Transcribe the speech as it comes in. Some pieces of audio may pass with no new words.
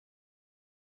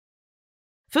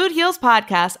Food Heals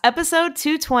Podcast, episode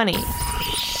 220.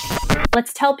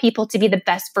 Let's tell people to be the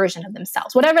best version of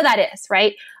themselves, whatever that is,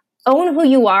 right? Own who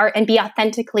you are and be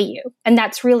authentically you. And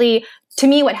that's really, to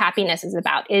me, what happiness is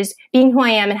about, is being who I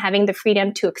am and having the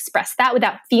freedom to express that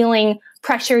without feeling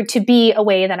pressured to be a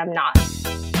way that I'm not.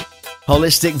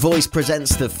 Holistic Voice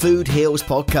presents the Food Heals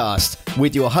Podcast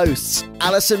with your hosts,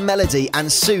 Alison Melody and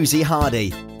Susie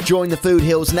Hardy. Join the Food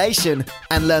Heals Nation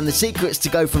and learn the secrets to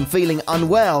go from feeling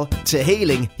unwell to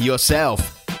healing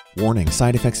yourself. Warning,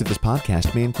 side effects of this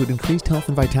podcast may include increased health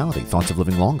and vitality, thoughts of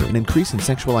living longer, an increase in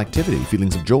sexual activity,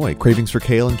 feelings of joy, cravings for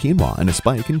kale and quinoa, and a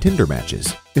spike in Tinder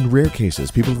matches. In rare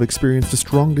cases, people have experienced a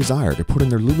strong desire to put in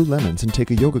their Lululemons and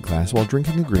take a yoga class while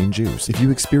drinking a green juice. If you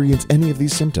experience any of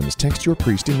these symptoms, text your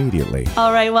priest immediately.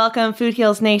 All right, welcome, Food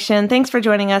Heals Nation. Thanks for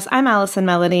joining us. I'm Alison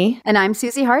Melody. And I'm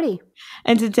Susie Hardy.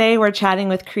 And today we're chatting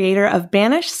with creator of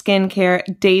Banish Skincare,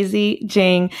 Daisy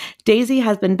Jing. Daisy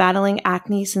has been battling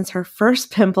acne since her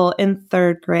first pimple in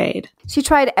 3rd grade. She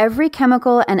tried every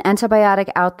chemical and antibiotic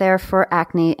out there for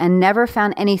acne and never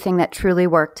found anything that truly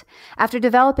worked. After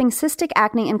developing cystic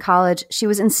acne in college, she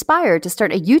was inspired to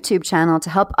start a YouTube channel to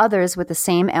help others with the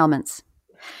same ailments.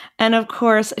 And of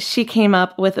course, she came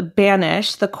up with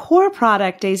Banish. The core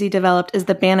product Daisy developed is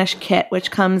the Banish Kit,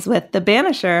 which comes with the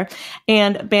Banisher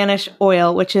and Banish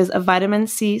Oil, which is a vitamin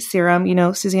C serum. You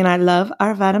know, Susie and I love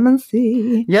our vitamin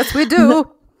C. Yes, we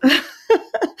do.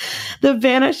 The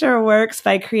Banisher works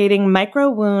by creating micro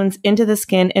wounds into the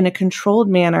skin in a controlled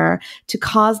manner to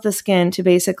cause the skin to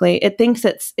basically, it thinks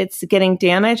it's getting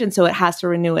damaged, and so it has to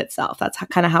renew itself. That's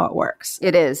kind of how it works.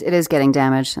 It is getting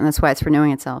damaged, and that's why it's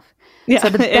renewing itself. Yeah, so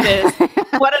it is.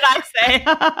 What did I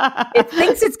say? It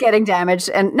thinks it's getting damaged,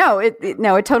 and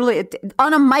it totally,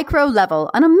 on a micro level,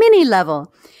 on a mini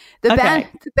level. The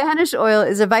Banish Oil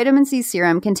is a vitamin C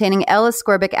serum containing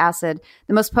L-ascorbic acid,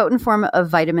 the most potent form of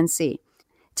vitamin C.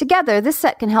 Together, this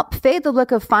set can help fade the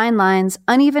look of fine lines,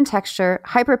 uneven texture,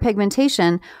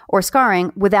 hyperpigmentation, or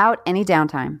scarring without any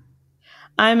downtime.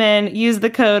 I'm in. Use the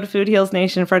code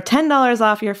FoodHealsNation for $10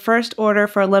 off your first order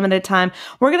for a limited time.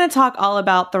 We're going to talk all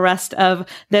about the rest of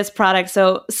this product,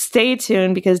 so stay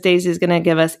tuned because Daisy is going to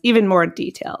give us even more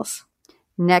details.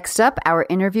 Next up, our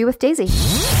interview with Daisy.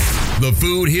 The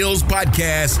Food Heals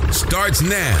Podcast starts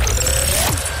now.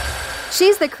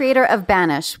 She's the creator of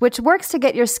Banish, which works to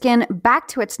get your skin back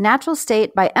to its natural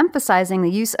state by emphasizing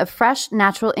the use of fresh,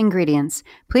 natural ingredients.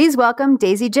 Please welcome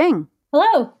Daisy Jing.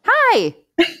 Hello. Hi.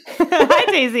 Hi,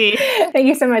 Daisy. Thank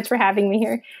you so much for having me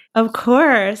here. Of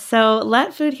course. So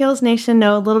let Food Heals Nation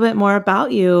know a little bit more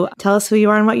about you. Tell us who you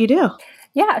are and what you do.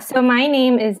 Yeah, so my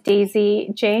name is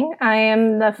Daisy Jing. I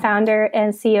am the founder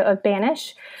and CEO of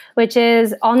Banish, which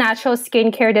is all-natural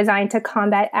skincare designed to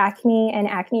combat acne and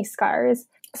acne scars.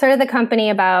 Started the company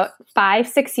about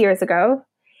 5-6 years ago.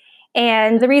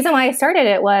 And the reason why I started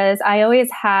it was I always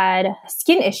had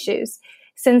skin issues.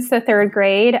 Since the 3rd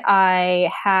grade, I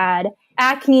had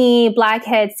acne,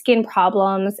 blackheads, skin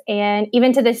problems. And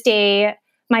even to this day,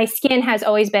 my skin has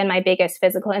always been my biggest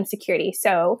physical insecurity.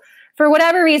 So for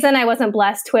whatever reason, I wasn't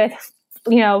blessed with,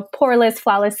 poreless,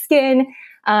 flawless skin,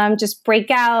 just break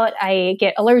out. I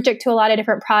get allergic to a lot of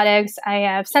different products. I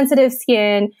have sensitive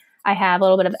skin. I have a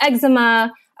little bit of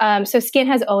eczema. So skin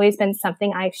has always been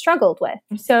something I've struggled with.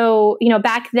 So,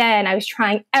 back then I was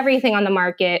trying everything on the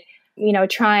market,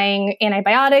 trying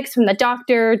antibiotics from the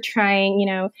doctor, trying,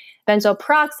 benzoyl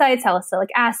peroxide, salicylic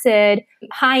acid,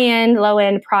 high-end,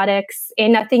 low-end products,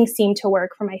 and nothing seemed to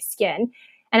work for my skin.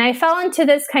 And I fell into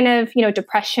this kind of,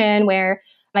 depression where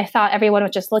I thought everyone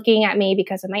was just looking at me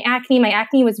because of my acne. My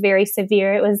acne was very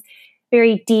severe. It was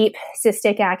very deep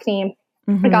cystic acne.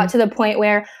 Mm-hmm. I got to the point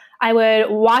where I would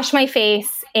wash my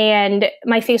face and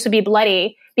my face would be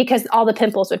bloody because all the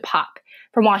pimples would pop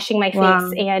from washing my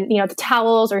face, and, the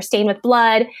towels were stained with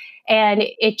blood, and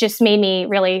it just made me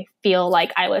really feel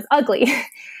like I was ugly.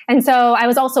 And so I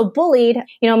was also bullied,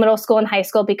 middle school and high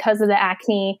school because of the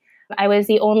acne. I was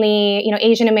the only,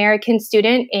 Asian American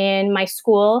student in my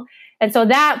school. And so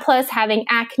that plus having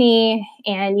acne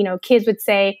and, kids would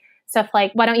say stuff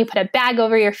like, why don't you put a bag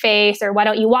over your face, or why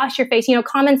don't you wash your face?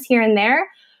 Comments here and there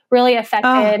really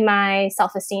affected my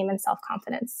self-esteem and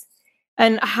self-confidence.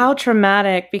 And how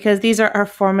traumatic, because these are our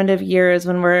formative years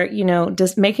when we're,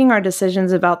 just making our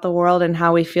decisions about the world and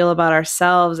how we feel about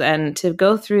ourselves. And to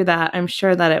go through that, I'm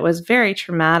sure that it was very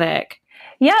traumatic.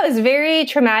 Yeah, it was very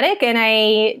traumatic. And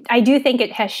I do think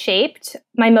it has shaped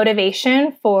my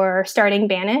motivation for starting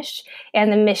Banish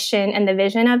and the mission and the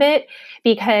vision of it.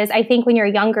 Because I think when you're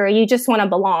younger, you just want to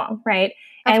belong, right?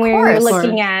 And when you're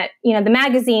looking at, the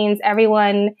magazines,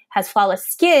 everyone has flawless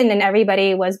skin and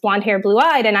everybody was blonde hair, blue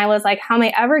eyed. And I was like, how am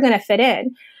I ever going to fit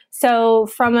in? So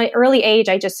from an early age,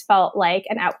 I just felt like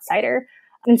an outsider.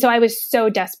 And so I was so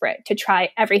desperate to try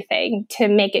everything to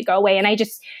make it go away. And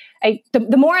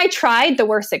the more I tried, the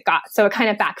worse it got. So it kind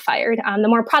of backfired. The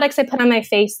more products I put on my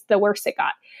face, the worse it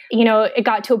got. It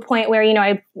got to a point where,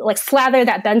 I like slather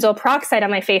that benzoyl peroxide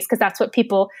on my face because that's what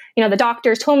people, the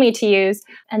doctors told me to use.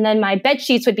 And then my bed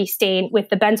sheets would be stained with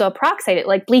the benzoyl peroxide. It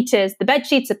like bleaches the bed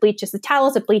sheets, it bleaches the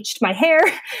towels, it bleached my hair.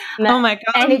 Oh my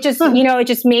God. And it just, it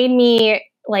just made me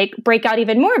like break out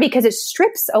even more because it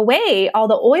strips away all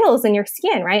the oils in your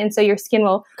skin, right? And so your skin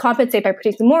will compensate by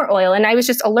producing more oil. And I was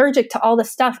just allergic to all the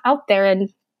stuff out there.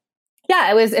 And yeah,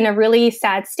 I was in a really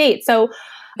sad state. So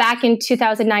back in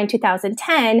 2009,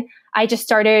 2010, I just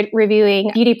started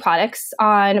reviewing beauty products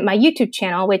on my YouTube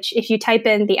channel, which if you type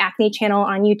in the acne channel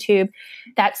on YouTube,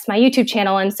 that's my YouTube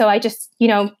channel. And so I just,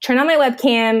 turned on my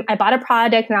webcam, I bought a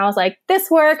product and I was like,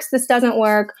 this works, this doesn't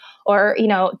work. Or,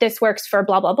 this works for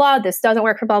blah, blah, blah. This doesn't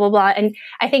work for blah, blah, blah. And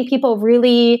I think people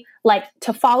really like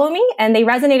to follow me and they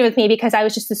resonated with me because I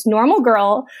was just this normal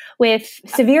girl with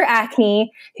severe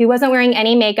acne who wasn't wearing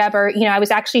any makeup or, I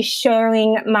was actually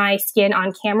showing my skin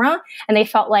on camera and they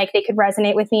felt like they could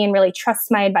resonate with me and really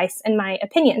trust my advice and my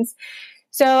opinions.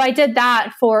 So I did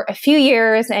that for a few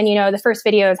years and, the first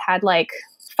videos had like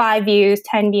 5 views,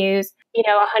 10 views,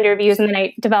 100 views. And then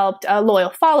I developed a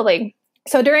loyal following.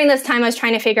 So during this time, I was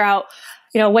trying to figure out,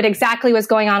 what exactly was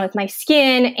going on with my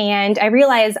skin. And I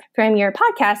realized from your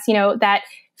podcast, that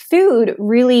food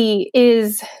really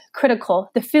is critical.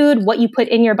 The food, what you put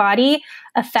in your body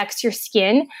affects your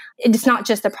skin. It's not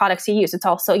just the products you use. It's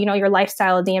also, your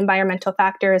lifestyle, the environmental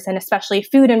factors, and especially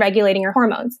food and regulating your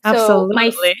hormones.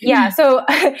 Absolutely. So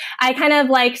I kind of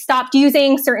like stopped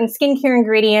using certain skincare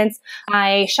ingredients.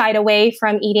 I shied away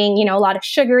from eating, a lot of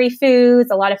sugary foods,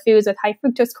 a lot of foods with high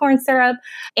fructose corn syrup.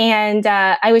 And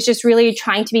I was just really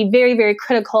trying to be very, very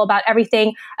critical about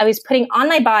everything I was putting on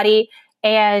my body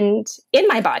and in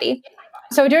my body.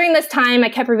 So during this time, I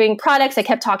kept reviewing products. I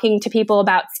kept talking to people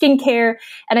about skincare,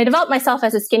 and I developed myself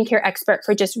as a skincare expert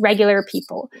for just regular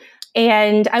people.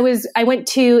 And I went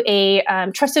to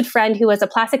a trusted friend who was a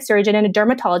plastic surgeon and a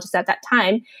dermatologist at that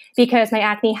time because my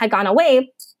acne had gone away.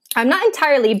 Not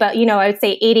entirely, but I would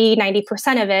say 80,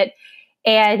 90% of it.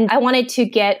 And I wanted to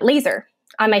get laser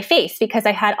on my face because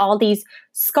I had all these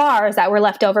scars that were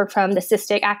left over from the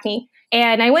cystic acne.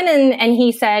 And I went in and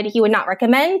he said he would not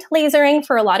recommend lasering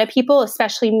for a lot of people,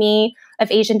 especially me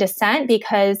of Asian descent,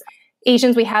 because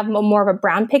Asians, we have more of a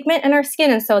brown pigment in our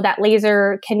skin. And so that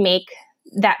laser can make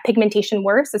that pigmentation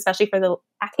worse, especially for the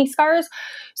acne scars.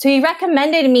 So he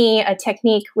recommended me a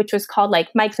technique, which was called like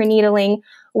microneedling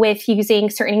with using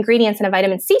certain ingredients in a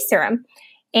vitamin C serum.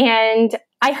 And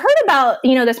I heard about,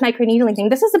 this microneedling thing.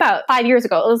 This was about 5 years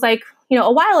ago. It was like, a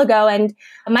while ago, and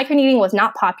microneedling was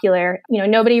not popular.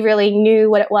 Nobody really knew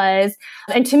what it was.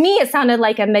 And to me, it sounded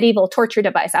like a medieval torture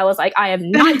device. I was like, I am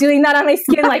not doing that on my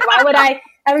skin. Like, why would I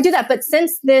ever do that? But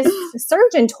since this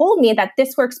surgeon told me that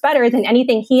this works better than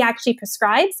anything he actually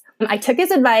prescribes, I took his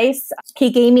advice. He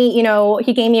gave me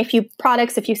a few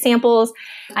products, a few samples.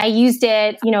 I used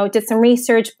it, did some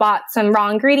research, bought some raw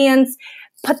ingredients,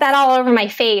 put that all over my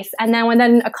face. And then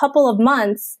within a couple of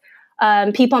months,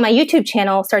 people on my YouTube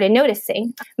channel started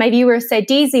noticing. My viewers said,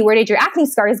 Daisy, where did your acne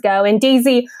scars go? And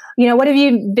Daisy, what have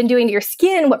you been doing to your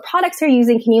skin? What products are you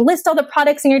using? Can you list all the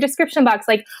products in your description box?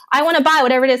 Like, I want to buy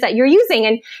whatever it is that you're using.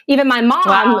 And even my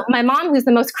mom, who's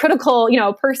the most critical,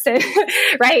 person,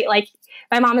 right? Like,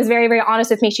 my mom is very, very honest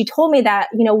with me. She told me that,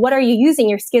 what are you using?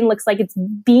 Your skin looks like it's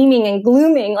beaming and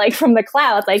glooming, like from the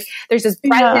clouds. Like there's this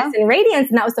brightness and radiance.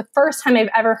 And that was the first time I've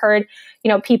ever heard,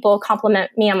 people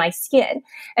compliment me on my skin.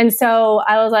 And so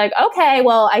I was like, okay,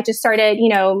 well, I just started,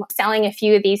 selling a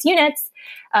few of these units.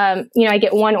 I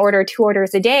get 1 order, 2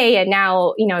 orders a day. And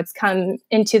now, it's come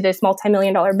into this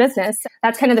multi-million-dollar business.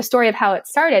 That's kind of the story of how it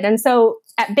started. And so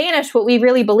at Banish, what we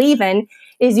really believe in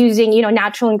is using,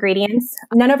 natural ingredients.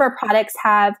 None of our products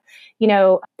have,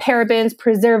 parabens,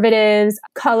 preservatives,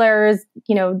 colors,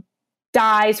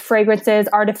 dyes, fragrances,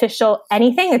 artificial,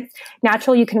 anything. It's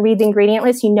natural. You can read the ingredient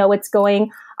list. You know what's going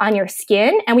on your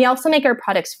skin. And we also make our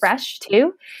products fresh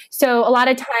too. So a lot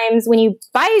of times when you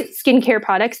buy skincare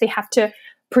products, they have to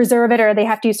preserve it or they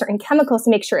have to use certain chemicals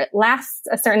to make sure it lasts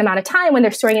a certain amount of time when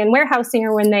they're storing it in warehousing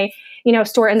or when they,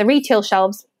 store it in the retail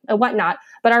shelves and whatnot.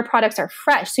 But our products are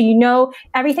fresh. So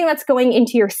everything that's going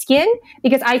into your skin,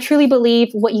 because I truly believe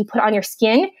what you put on your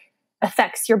skin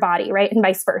affects your body, right? And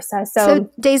vice versa. So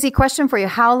Daisy, question for you.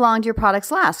 How long do your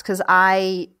products last? Because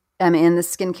I am in the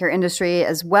skincare industry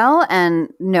as well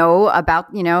and know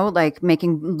about, like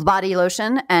making body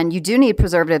lotion, and you do need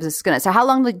preservatives. So how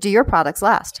long do your products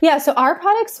last? Yeah, so our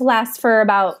products last for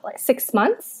about 6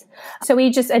 months. So we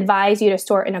just advise you to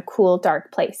store it in a cool,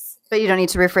 dark place. But you don't need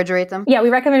to refrigerate them? Yeah, we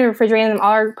recommend refrigerating them.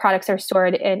 All our products are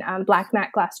stored in black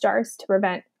matte glass jars to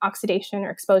prevent oxidation or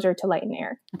exposure to light and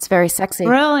air. It's very sexy.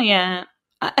 Brilliant.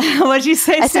 What'd you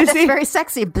say, I said Susie? that's very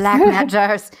sexy, black matte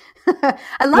jars.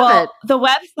 I love it. The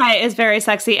website is very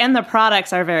sexy and the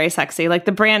products are very sexy. Like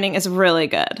the branding is really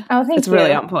good. Oh, thank you. It's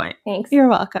really on point. Thanks. You're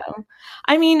welcome.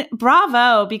 I mean,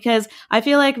 bravo, because I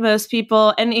feel like most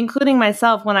people, and including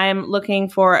myself, when I'm looking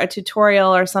for a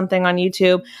tutorial or something on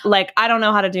YouTube, like I don't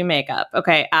know how to do makeup,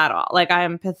 okay, at all. Like I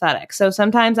am pathetic. So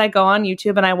sometimes I go on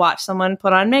YouTube and I watch someone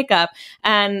put on makeup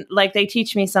and like they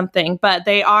teach me something, but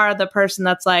they are the person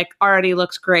that's like already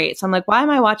looks great. So I'm like, why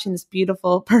am I watching this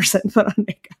beautiful person put on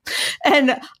makeup?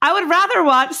 And I would rather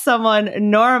watch someone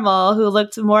normal who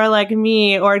looked more like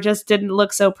me or just didn't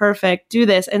look so perfect do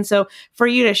this. And so for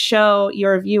you to show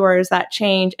your viewers that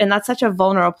change, and that's such a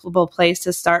vulnerable place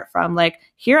to start from. Like,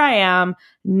 here I am,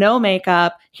 no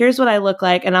makeup, here's what I look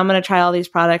like, and I'm going to try all these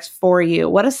products for you.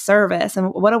 What a service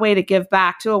and what a way to give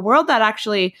back to a world that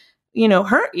actually,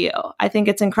 hurt you. I think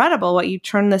it's incredible what you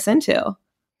turned this into.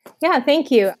 Yeah,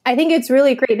 thank you. I think it's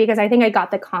really great because I think I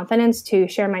got the confidence to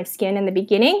share my skin in the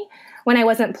beginning when I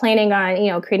wasn't planning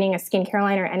on, creating a skincare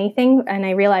line or anything. And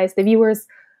I realized the viewers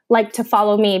like to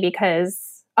follow me because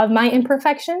of my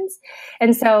imperfections.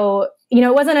 And so,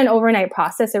 it wasn't an overnight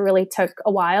process. It really took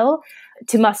a while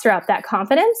to muster up that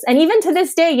confidence. And even to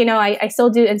this day, I still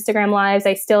do Instagram lives.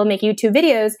 I still make YouTube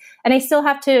videos, and I still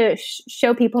have to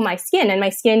show people my skin, and my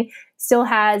skin still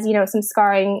has, some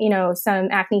scarring, some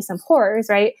acne, some pores,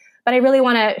 right? But I really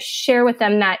want to share with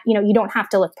them that, you don't have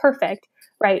to look perfect,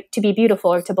 right, to be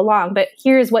beautiful or to belong. But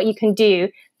here's what you can do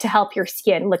to help your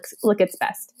skin look its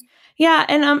best. Yeah.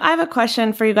 And I have a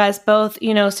question for you guys both.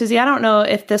 Susie, I don't know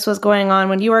if this was going on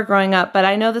when you were growing up, but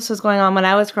I know this was going on when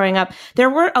I was growing up. There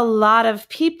were a lot of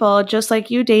people, just like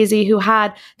you, Daisy, who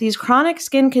had these chronic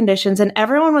skin conditions, and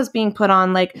everyone was being put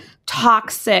on like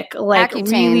toxic, like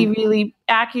Accutane. really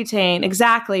Accutane,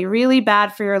 exactly. Really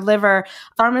bad for your liver,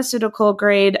 pharmaceutical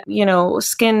grade,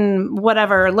 skin,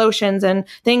 whatever, lotions and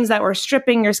things that were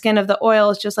stripping your skin of the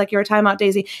oils, just like you were talking about,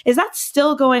 Daisy. Is that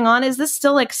still going on? Is this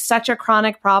still like such a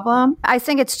chronic problem? I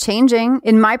think it's changing.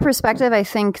 In my perspective, I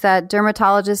think that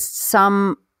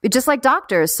dermatologists, just like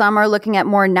doctors, some are looking at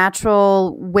more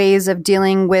natural ways of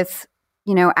dealing with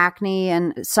acne,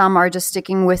 and some are just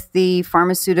sticking with the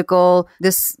pharmaceutical.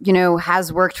 This,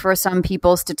 has worked for some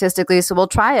people statistically, so we'll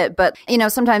try it. But,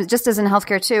 sometimes, just as in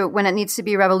healthcare too, when it needs to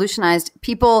be revolutionized,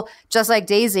 people just like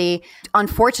Daisy,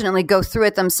 unfortunately, go through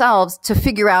it themselves to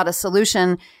figure out a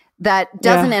solution that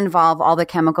doesn't involve all the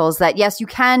chemicals. That, yes, you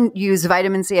can use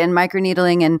vitamin C and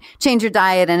microneedling and change your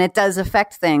diet, and it does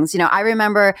affect things. I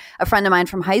remember a friend of mine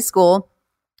from high school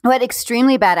who had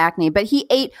extremely bad acne, but he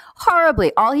ate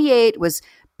horribly. All he ate was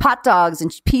hot dogs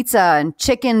and pizza and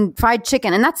chicken, fried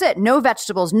chicken, and that's it. No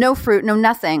vegetables, no fruit, no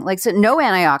nothing. Like, so no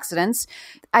antioxidants.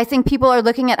 I think people are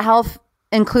looking at health,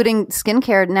 including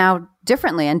skincare now,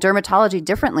 differently, and dermatology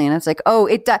differently. And it's like, oh,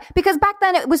 it does. Because back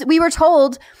then we were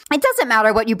told it doesn't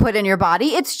matter what you put in your body.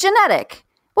 It's genetic.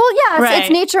 Well, yeah,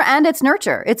 it's nature and it's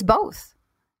nurture. It's both.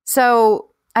 So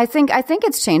I think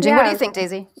it's changing. Yeah. What do you think,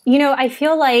 Daisy? I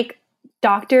feel like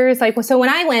doctors, so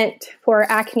when I went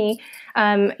for acne,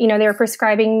 they were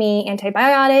prescribing me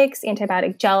antibiotics,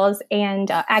 antibiotic gels, and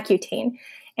Accutane.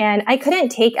 And I couldn't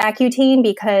take Accutane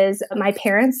because my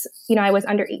parents, I was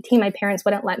under 18. My parents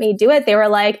wouldn't let me do it. They were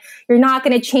like, you're not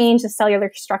going to change the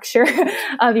cellular structure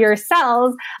of your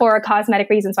cells for a cosmetic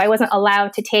reason. So I wasn't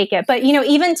allowed to take it. But,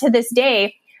 even to this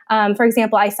day, for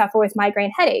example, I suffer with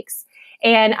migraine headaches.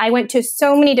 And I went to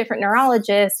so many different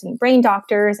neurologists and brain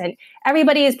doctors, and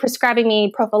everybody is prescribing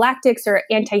me prophylactics or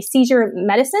anti-seizure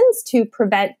medicines to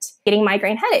prevent getting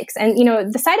migraine headaches. And,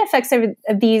 the side effects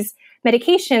of these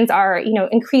medications are,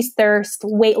 increased thirst,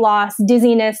 weight loss,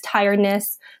 dizziness,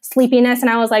 tiredness, sleepiness. And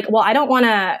I was like, well, I don't want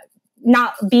to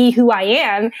not be who I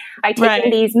am by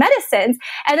taking these medicines.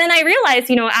 And then I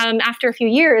realized, after a few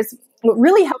years, what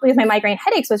really helped me with my migraine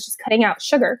headaches was just cutting out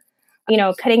sugar.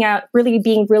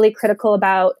 Being really critical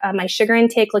about my sugar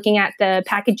intake, looking at the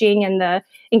packaging and the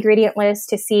ingredient list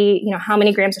to see, how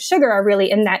many grams of sugar are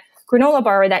really in that granola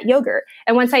bar or that yogurt.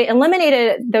 And once I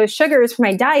eliminated those sugars from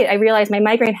my diet, I realized my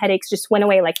migraine headaches just went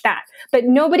away like that. But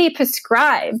nobody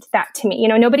prescribed that to me.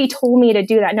 Nobody told me to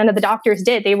do that. None of the doctors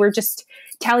did. They were just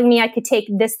telling me I could take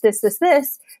this to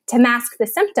mask the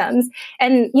symptoms.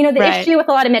 And, the issue with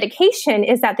a lot of medication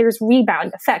is that there's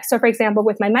rebound effects. So for example,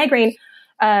 with my migraine,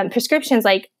 prescriptions,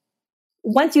 like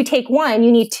once you take one,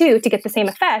 you need two to get the same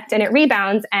effect, and it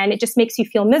rebounds and it just makes you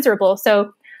feel miserable.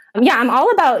 So yeah, I'm all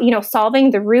about,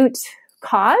 solving the root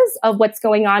cause of what's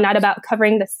going on, not about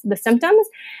covering the symptoms.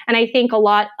 And I think a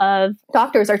lot of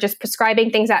doctors are just prescribing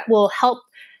things that will help,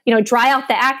 dry out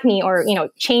the acne or,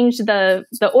 change the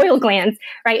oil glands,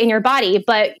 right, in your body.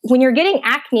 But when you're getting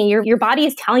acne, your body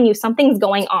is telling you something's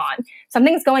going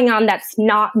on that's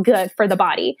not good for the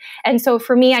body. And so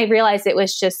for me, I realized it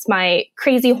was just my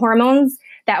crazy hormones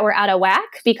that were out of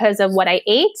whack because of what I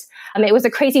ate. It was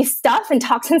the crazy stuff and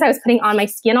toxins I was putting on my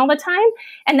skin all the time.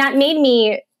 And that made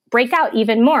me break out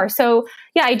even more. So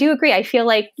yeah, I do agree. I feel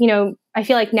like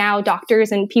now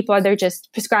doctors and people they're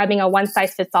just prescribing a one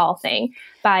size fits all thing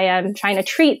by trying to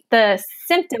treat the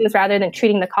symptoms rather than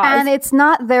treating the cause. And it's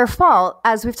not their fault.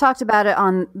 As we've talked about it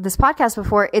on this podcast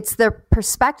before, it's their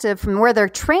perspective from where they're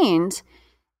trained.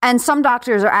 And some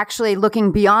doctors are actually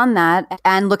looking beyond that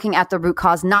and looking at the root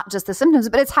cause, not just the symptoms,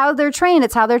 but it's how they're trained.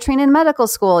 It's how they're trained in medical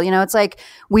school. It's like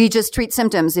we just treat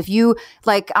symptoms. If you,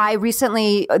 like I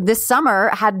recently this summer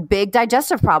had big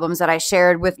digestive problems that I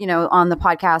shared with, on the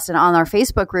podcast and on our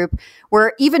Facebook group,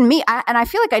 where even me, and I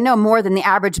feel like I know more than the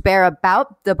average bear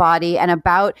about the body and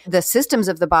about the systems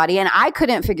of the body. And I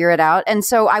couldn't figure it out. And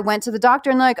so I went to the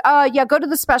doctor and like, oh yeah, go to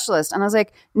the specialist. And I was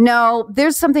like, no,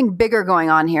 there's something bigger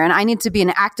going on here. And I need to be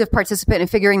an active participant in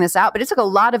figuring this out. But it took a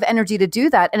lot of energy to do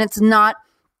that. And it's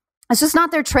just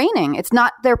not their training. It's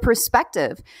not their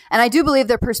perspective. And I do believe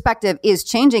their perspective is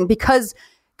changing because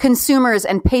consumers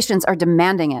and patients are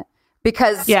demanding it.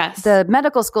 Because the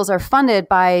medical schools are funded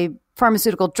by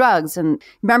pharmaceutical drugs. And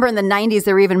remember in the 90s,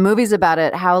 there were even movies about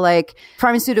it, how like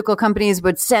pharmaceutical companies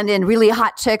would send in really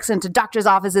hot chicks into doctors'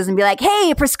 offices and be like,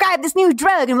 hey, prescribe this new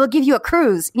drug and we'll give you a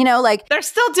cruise. They're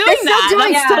still doing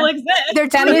that. Still exists. They're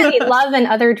doing Love and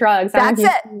Other Drugs. That's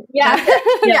it.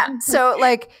 Yeah. So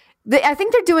like, I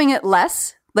think they're doing it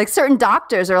less. Like certain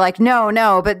doctors are like,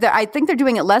 no, but I think they're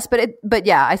doing it less. But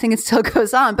yeah, I think it still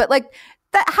goes on. But like,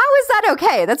 how is that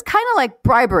okay? That's kind of like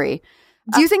bribery.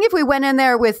 Do you think if we went in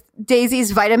there with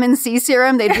Daisy's vitamin C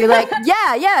serum, they'd be like,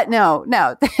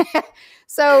 no.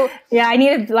 So yeah, I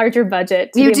need a larger budget.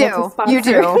 You do.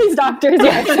 These doctors,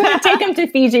 take them to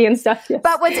Fiji and stuff. Yes.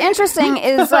 But what's interesting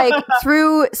is like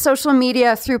through social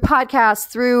media, through podcasts,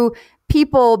 through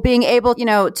people being able,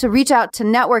 to reach out to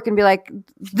network and be like,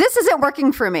 this isn't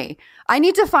working for me. I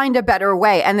need to find a better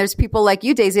way. And there's people like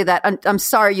you, Daisy, that I'm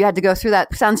sorry you had to go through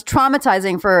that. Sounds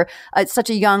traumatizing for such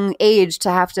a young age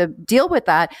to have to deal with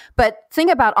that. But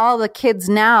think about all the kids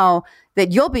now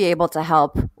that you'll be able to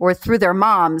help, or through their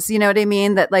moms, you know what I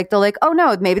mean? That like, they're like, oh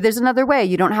no, maybe there's another way.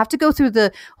 You don't have to go through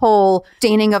the whole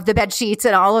staining of the bed sheets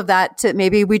and all of that. To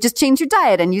maybe we just change your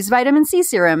diet and use vitamin C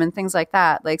serum and things like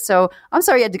that. Like, so I'm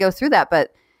sorry you had to go through that,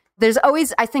 but there's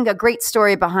always, I think, a great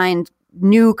story behind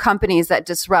new companies that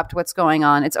disrupt what's going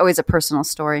on. It's always a personal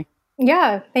story.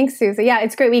 Yeah. Thanks, Susie. Yeah,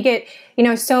 it's great. We get,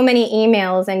 so many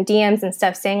emails and DMs and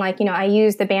stuff saying like, I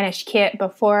used the Banish kit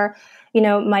before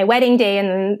my wedding day.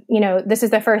 And then, this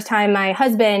is the first time my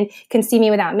husband can see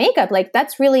me without makeup. Like,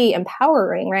 that's really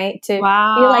empowering, right? To feel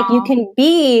like you can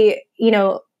be,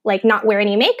 like not wear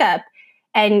any makeup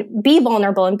and be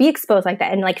vulnerable and be exposed like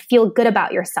that and like feel good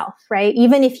about yourself, right?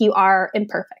 Even if you are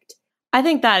imperfect. I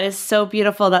think that is so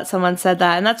beautiful that someone said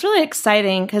that. And that's really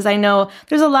exciting because I know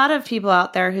there's a lot of people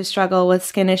out there who struggle with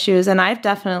skin issues. And I've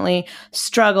definitely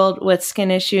struggled with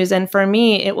skin issues. And for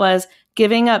me, it was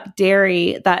giving up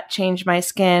dairy that changed my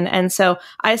skin. And so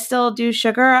I still do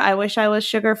sugar. I wish I was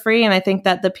sugar-free. And I think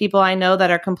that the people I know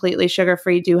that are completely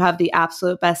sugar-free do have the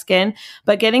absolute best skin.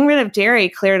 But getting rid of dairy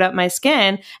cleared up my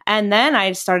skin. And then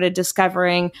I started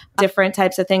discovering different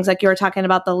types of things. Like you were talking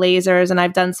about the lasers, and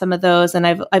I've done some of those. And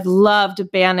I've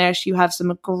loved Banish. You have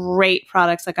some great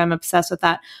products. Like I'm obsessed with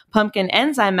that pumpkin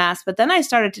enzyme mask. But then I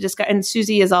started to discover, and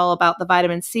Susie is all about the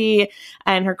vitamin C,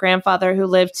 and her grandfather who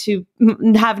lived to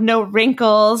have no wrinkles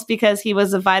because he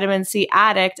was a vitamin C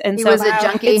addict. And he was a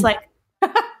junkie. It's like,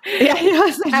 yeah, he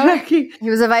was a junkie. He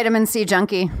was a vitamin C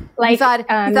junkie. Like, he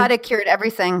thought it cured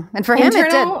everything. And for him, it did.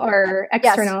 Internal or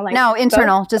external? Yes. Like no,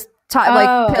 internal. Both? Just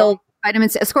like pill vitamin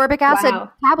C, ascorbic acid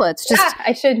tablets. Just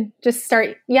I should just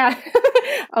start. Yeah.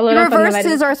 He reversed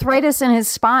his arthritis in his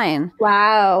spine.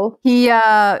 Wow. He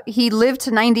lived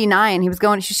to 99.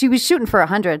 She was shooting for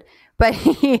 100. But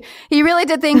he really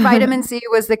did think vitamin C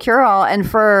was the cure-all. And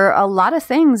for a lot of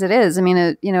things, it is. I mean,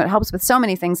 it helps with so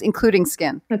many things, including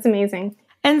skin. That's amazing.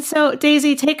 And so,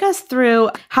 Daisy, take us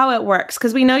through how it works,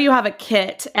 because we know you have a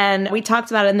kit, and we talked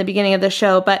about it in the beginning of the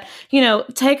show, but,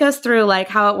 take us through like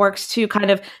how it works to kind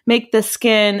of make the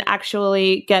skin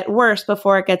actually get worse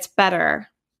before it gets better.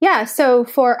 Yeah. So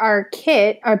for our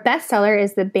kit, our bestseller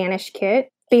is the Banish kit.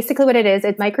 Basically what it is,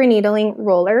 it's microneedling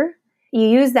roller. You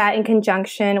use that in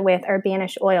conjunction with our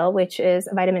Banish oil, which is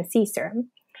a vitamin C serum.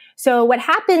 So what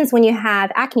happens when you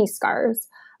have acne scars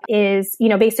is,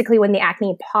 basically when the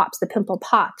acne pops, the pimple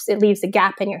pops, it leaves a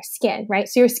gap in your skin, right?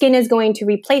 So your skin is going to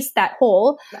replace that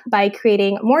hole by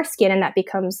creating more skin, and that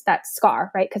becomes that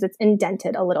scar, right? Because it's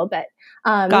indented a little bit.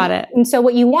 Got it. And so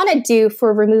what you want to do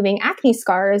for removing acne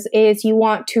scars is you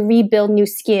want to rebuild new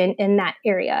skin in that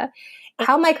area.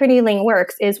 How microneedling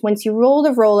works is once you roll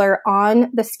the roller on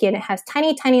the skin, it has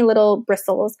tiny, tiny little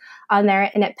bristles on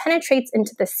there, and it penetrates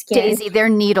into the skin. Daisy, they're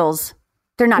needles.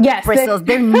 They're not bristles.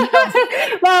 They're needles.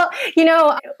 Well,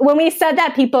 when we said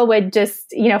that, people would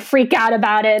just, freak out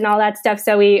about it and all that stuff.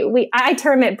 So I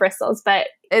term it bristles, but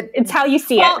it's how you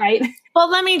see it, right? Well,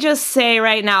 let me just say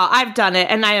right now, I've done it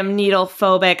and I am needle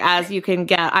phobic as you can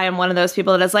get. I am one of those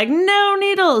people that is like, no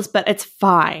needles, but it's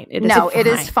fine. It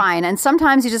is fine. And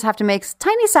sometimes you just have to make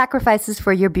tiny sacrifices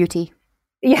for your beauty.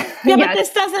 Yeah. But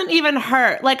this doesn't even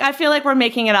hurt. Like, I feel like we're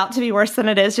making it out to be worse than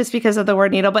it is just because of the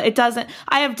word needle, but it doesn't.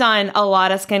 I have done a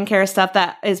lot of skincare stuff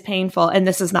that is painful, and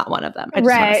this is not one of them.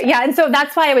 Right. Yeah. And so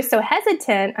that's why I was so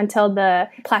hesitant until the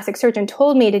plastic surgeon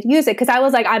told me to use it. Cause I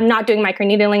was like, I'm not doing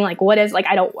microneedling. Like, what is, like,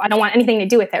 I don't want anything to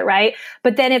do with it. Right.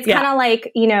 But then it's kind of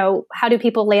like, how do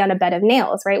people lay on a bed of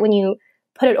nails, right? When you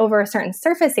put it over a certain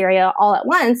surface area all at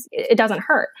once, it doesn't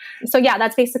hurt. So yeah,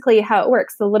 that's basically how it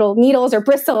works. The little needles or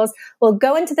bristles will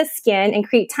go into the skin and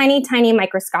create tiny, tiny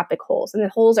microscopic holes. And the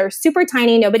holes are super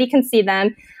tiny. Nobody can see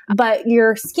them, but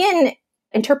your skin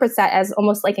interprets that as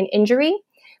almost like an injury.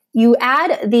 You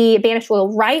add the Banish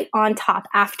oil right on top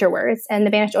afterwards. And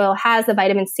the Banish oil has the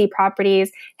vitamin C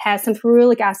properties, has some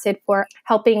ferulic acid for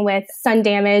helping with sun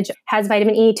damage, has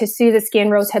vitamin E to soothe the skin,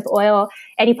 rosehip oil.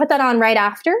 And you put that on right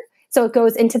after. So it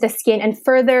goes into the skin and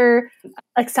further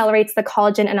accelerates the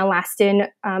collagen and elastin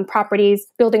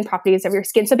building properties of your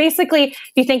skin. So basically,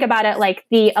 if you think about it, like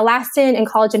the elastin and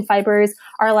collagen fibers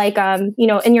are like,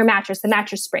 in your mattress, the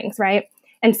mattress springs, right?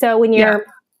 And so when you're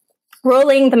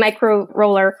rolling the micro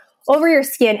roller over your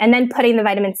skin and then putting the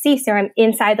vitamin C serum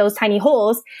inside those tiny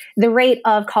holes, the rate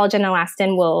of collagen and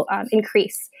elastin will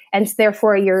increase. And so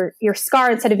therefore your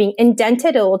scar, instead of being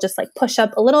indented, it will just like push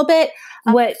up a little bit.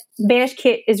 What Banish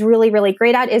Kit is really, really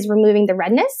great at is removing the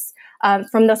redness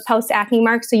from those post-acne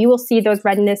marks. So you will see those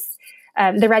redness,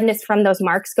 the redness from those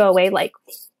marks go away like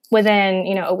within,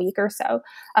 a week or so.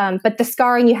 But the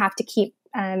scarring, you have to keep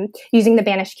using the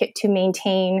Banish Kit to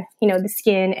maintain, the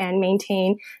skin and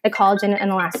maintain the collagen and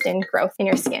elastin growth in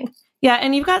your skin. Yeah,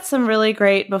 and you've got some really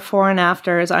great before and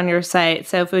afters on your site.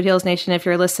 So Food Heals Nation, if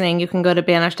you're listening, you can go to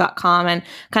banish.com and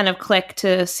kind of click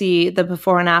to see the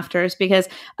before and afters, because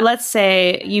let's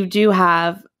say you do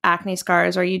have acne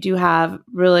scars or you do have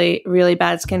really, really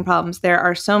bad skin problems. There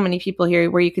are so many people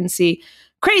here where you can see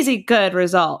crazy good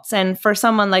results. And for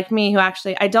someone like me who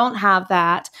actually, I don't have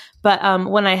that, but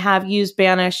when I have used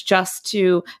Banish just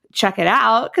to check it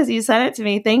out, because you sent it to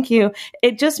me, thank you,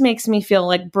 it just makes me feel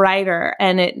like brighter,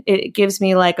 and it gives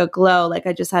me like a glow, like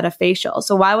I just had a facial.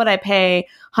 So why would I pay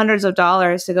hundreds of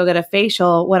dollars to go get a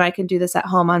facial when I can do this at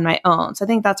home on my own? So I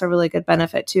think that's a really good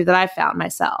benefit too that I found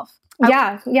myself.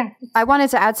 Yeah. I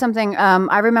wanted to add something.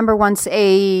 I remember once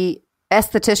a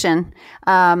esthetician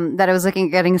that I was looking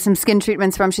at getting some skin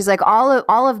treatments from. She's like,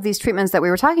 all of these treatments that we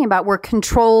were talking about were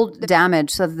controlled damage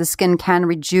so that the skin can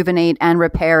rejuvenate and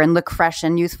repair and look fresh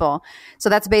and youthful. So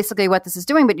that's basically what this is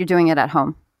doing, but you're doing it at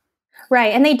home.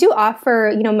 Right. And they do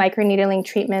offer, microneedling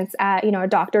treatments at, a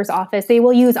doctor's office. They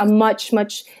will use a much,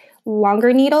 much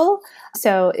longer needle.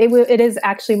 So it is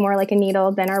actually more like a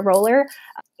needle than a roller.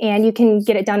 And you can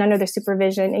get it done under the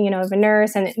supervision, of a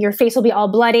nurse, and your face will be all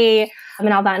bloody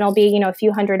and all that. And it'll be, a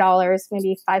few $100s,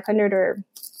 maybe $500, or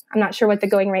I'm not sure what the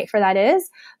going rate for that is.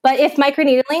 But if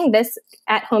microneedling, this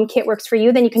at-home kit works for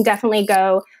you, then you can definitely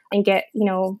go and get,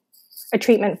 a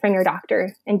treatment from your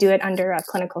doctor and do it under a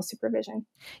clinical supervision.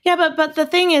 Yeah, but the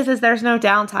thing is there's no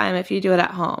downtime if you do it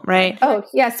at home, right? Oh,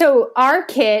 yeah. So our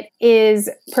kit is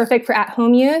perfect for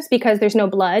at-home use because there's no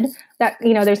blood. That,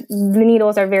 the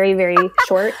needles are very, very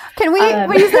short. Can we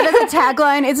use that as a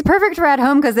tagline? It's perfect for at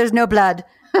home because there's no blood.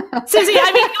 Susie,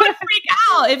 I mean, you would freak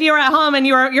out if you were at home and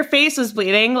your face was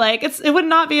bleeding. Like it would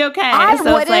not be okay. I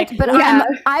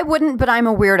wouldn't, but I'm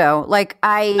a weirdo. Like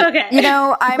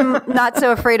I'm not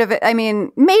so afraid of it. I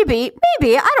mean, maybe,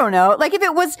 I don't know. Like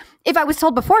if I was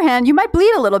told beforehand, you might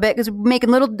bleed a little bit because making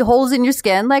little holes in your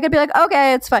skin. Like I'd be like,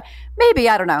 okay, it's fine. Maybe,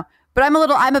 I don't know. But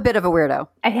I'm a bit of a weirdo.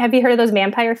 Have you heard of those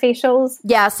vampire facials?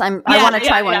 Yes, I want to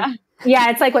try one. Yeah,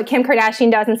 it's like what Kim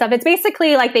Kardashian does and stuff. It's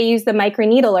basically like they use the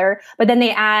microneedler, but then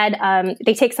they add,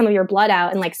 they take some of your blood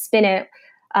out and like spin it.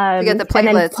 To get the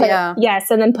platelets, Yes,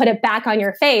 and then put it back on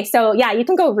your face. So yeah, you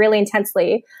can go really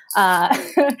intensely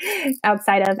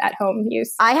outside of at-home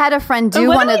use. I had a friend do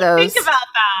one of those. Think about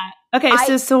that.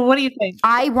 Okay, so what do you think?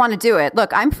 I want to do it.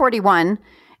 Look, I'm 41.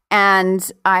 And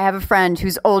I have a friend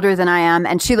who's older than I am,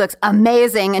 and she looks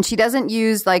amazing, and she doesn't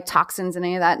use like toxins and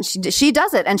any of that. And she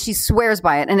does it, and she swears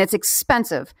by it, and it's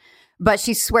expensive, but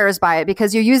she swears by it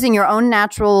because you're using your own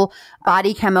natural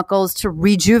body chemicals to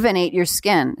rejuvenate your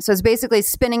skin. So it's basically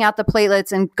spinning out the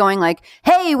platelets and going like,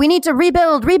 hey, we need to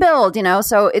rebuild, you know?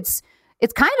 So it's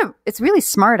really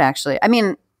smart, actually. I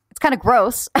mean, it's kind of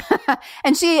gross.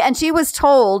 and she was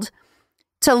told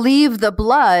to leave the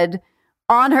blood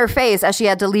on her face as she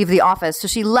had to leave the office. So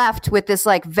she left with this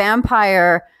like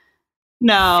vampire.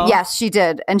 No. Yes, she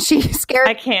did. And she scared,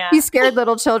 I can't. She scared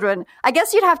little children. I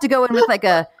guess you'd have to go in with like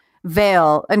a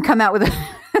veil and come out with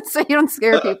it so you don't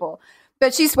scare people.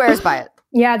 But she swears by it.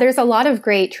 Yeah, there's a lot of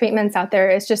great treatments out there.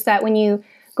 It's just that when you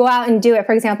go out and do it,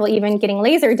 for example, even getting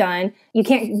laser done, you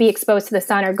can't be exposed to the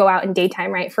sun or go out in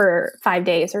daytime, right, for 5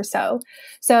 days or so.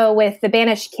 So with the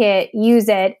Banish kit, use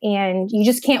it, and you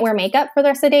just can't wear makeup for the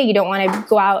rest of the day. You don't want to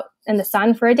go out in the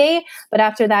sun for a day, but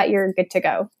after that, you're good to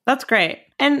go. That's great.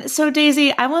 And so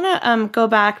Daisy, I want to go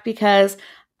back because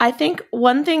I think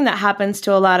one thing that happens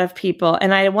to a lot of people,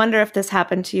 and I wonder if this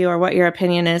happened to you or what your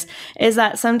opinion is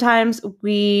that sometimes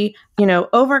we,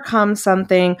 overcome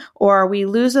something or we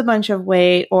lose a bunch of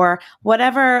weight or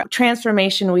whatever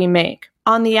transformation we make.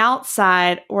 On the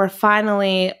outside, we're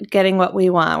finally getting what we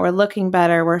want. We're looking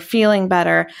better. We're feeling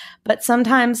better. But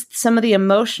sometimes some of the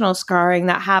emotional scarring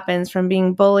that happens from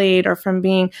being bullied or from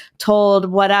being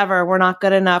told whatever, we're not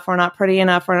good enough, we're not pretty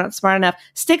enough, we're not smart enough,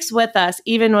 sticks with us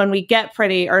even when we get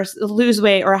pretty or lose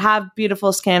weight or have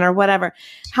beautiful skin or whatever.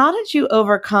 How did you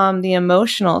overcome the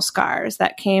emotional scars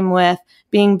that came with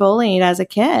being bullied as a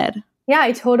kid? Yeah,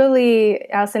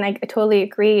 Allison, I totally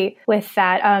agree with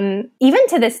that. Even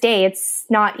to this day, it's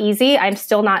not easy. I'm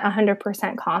still not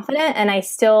 100% confident. And I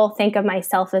still think of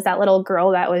myself as that little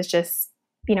girl that was just,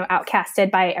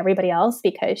 outcasted by everybody else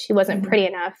because she wasn't pretty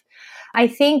enough. I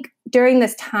think during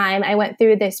this time, I went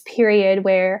through this period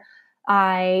where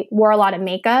I wore a lot of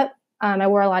makeup. I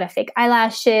wore a lot of fake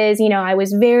eyelashes. I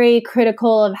was very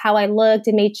critical of how I looked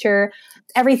and made sure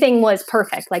everything was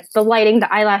perfect, like the lighting,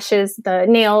 the eyelashes, the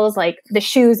nails, like the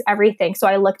shoes, everything. So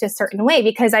I looked a certain way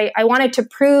because I wanted to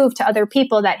prove to other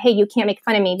people that, hey, you can't make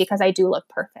fun of me because I do look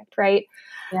perfect, right?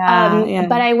 Yeah.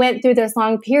 But I went through this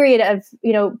long period of,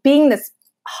 being this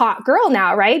hot girl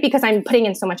now, right? Because I'm putting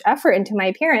in so much effort into my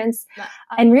appearance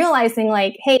and realizing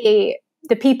like, hey,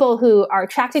 the people who are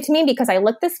attracted to me because I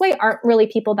look this way aren't really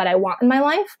people that I want in my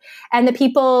life. And the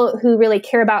people who really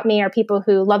care about me are people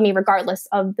who love me regardless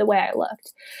of the way I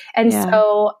looked. And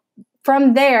so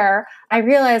from there, I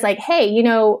realized like, hey,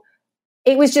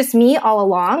 it was just me all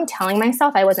along telling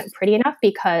myself I wasn't pretty enough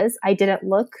because I didn't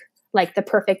look like the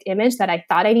perfect image that I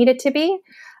thought I needed to be.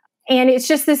 And it's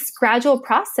just this gradual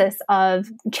process of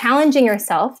challenging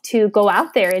yourself to go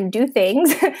out there and do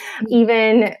things,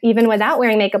 even without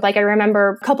wearing makeup. Like I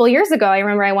remember a couple of years ago, I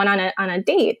went on a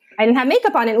date. I didn't have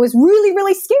makeup on. And it was really,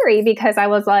 really scary because I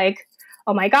was like,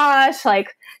 oh my gosh,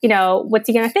 like, what's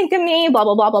he going to think of me? Blah,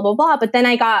 blah, blah, blah, blah, blah. But then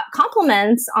I got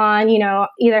compliments on,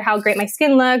 either how great my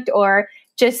skin looked or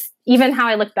just even how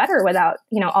I looked better without,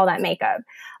 all that makeup.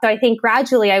 So I think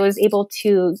gradually I was able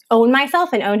to own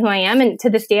myself and own who I am. And to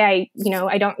this day,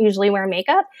 I don't usually wear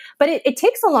makeup, but it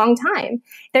takes a long time.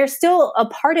 There's still a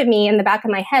part of me in the back of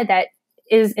my head that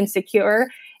is insecure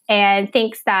and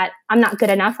thinks that I'm not good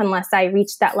enough unless I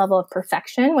reach that level of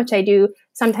perfection, which I do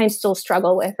sometimes still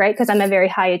struggle with, right? Because I'm a very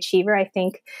high achiever. I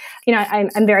think,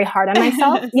 I'm very hard on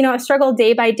myself. I struggle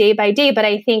day by day by day, but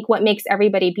I think what makes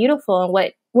everybody beautiful and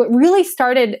what really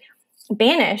started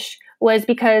Banish was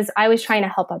because I was trying to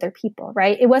help other people,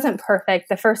 right? It wasn't perfect.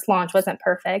 The first launch wasn't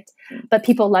perfect, but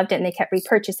people loved it and they kept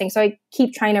repurchasing. So I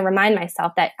keep trying to remind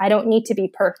myself that I don't need to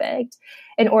be perfect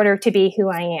in order to be who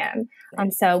I am.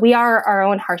 And so we are our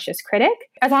own harshest critic.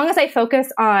 As long as I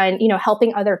focus on,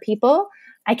 helping other people,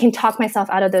 I can talk myself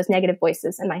out of those negative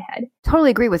voices in my head.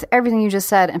 Totally agree with everything you just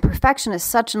said. And perfection is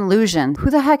such an illusion. Who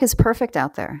the heck is perfect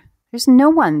out there? There's no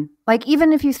one. Like,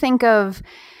 even if you think of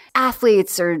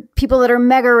athletes or people that are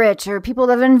mega rich or people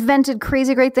that have invented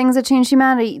crazy great things that change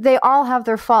humanity, they all have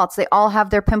their faults. They all have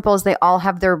their pimples. They all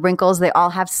have their wrinkles. They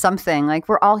all have something. Like,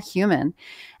 we're all human.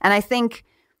 And I think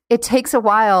it takes a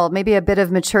while, maybe a bit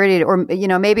of maturity, or,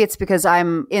 maybe it's because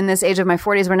I'm in this age of my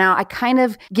 40s where now I kind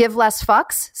of give less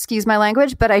fucks, excuse my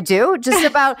language, but I do, just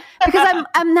about, because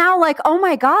I'm now like, oh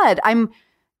my God, I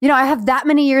have that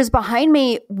many years behind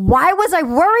me. Why was I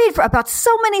worried about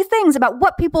so many things, about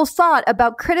what people thought,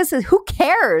 about criticism? Who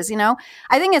cares?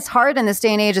 I think it's hard in this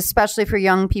day and age, especially for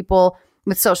young people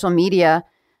with social media,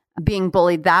 being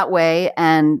bullied that way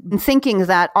and thinking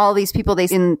that all these people they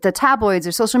see in the tabloids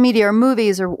or social media or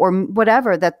movies or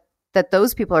whatever, that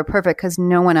those people are perfect, because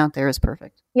no one out there is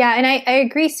perfect. Yeah. And I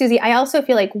agree, Susie. I also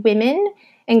feel like women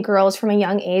and girls from a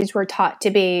young age were taught to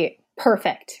be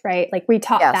perfect, right? Like we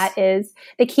taught that is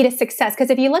the key to success. Because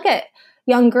if you look at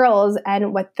young girls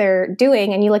and what they're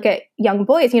doing, and you look at young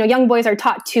boys, young boys are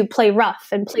taught to play rough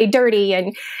and play dirty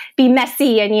and be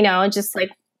messy and, just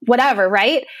like whatever,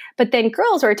 right? But then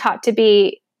girls are taught to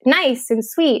be nice and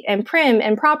sweet and prim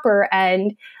and proper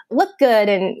and look good.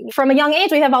 And from a young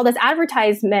age, we have all this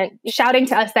advertisement shouting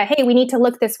to us that, hey, we need to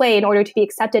look this way in order to be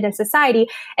accepted in society.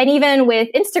 And even with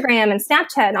Instagram and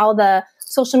Snapchat and all the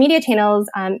social media channels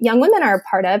young women are a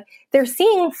part of, they're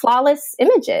seeing flawless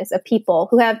images of people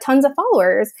who have tons of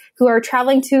followers, who are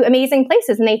traveling to amazing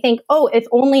places. And they think, oh, if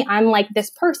only I'm like this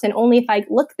person, only if I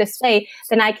look this way,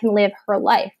 then I can live her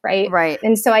life, right? Right.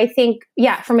 And so I think,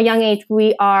 from a young age,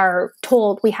 we are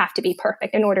told we have to be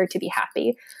perfect in order to be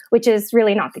happy, which is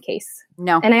really not the case.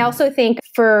 No. And I also think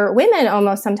for women,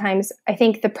 almost sometimes, I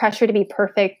think the pressure to be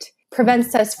perfect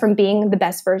prevents us from being the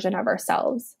best version of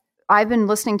ourselves. I've been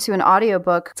listening to an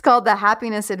audiobook. It's called The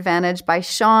Happiness Advantage by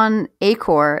Shawn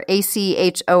Achor,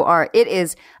 Achor. It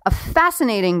is a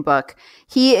fascinating book.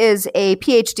 He is a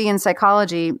PhD in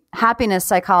psychology, happiness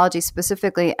psychology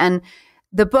specifically. And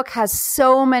the book has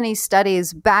so many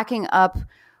studies backing up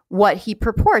what he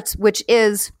purports, which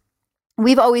is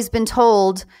we've always been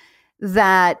told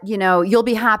that, you'll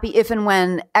be happy if and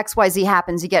when XYZ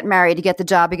happens. You get married, you get the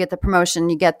job, you get the promotion,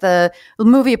 you get the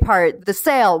movie part, the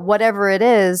sale, whatever it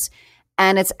is.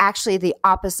 And it's actually the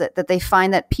opposite, that they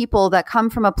find that people that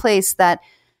come from a place that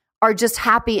are just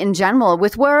happy in general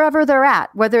with wherever they're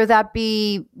at, whether that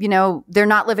be, they're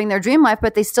not living their dream life,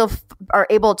 but they still are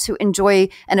able to enjoy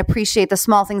and appreciate the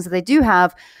small things that they do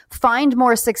have, find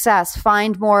more success,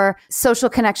 find more social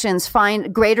connections,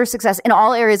 find greater success in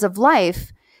all areas of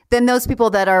life than those people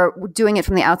that are doing it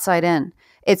from the outside in.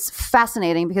 It's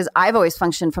fascinating because I've always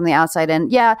functioned from the outside in.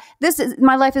 Yeah,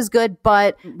 my life is good,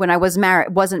 but when I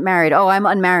wasn't married, oh, I'm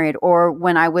unmarried. Or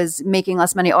when I was making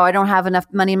less money, oh, I don't have enough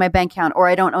money in my bank account, or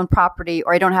I don't own property,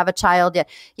 or I don't have a child yet.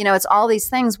 It's all these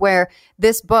things where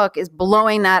this book is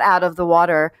blowing that out of the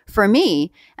water for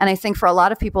me. And I think for a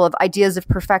lot of people of ideas of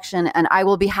perfection and I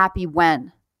will be happy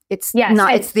when. It's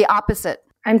the opposite.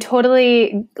 I'm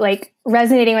totally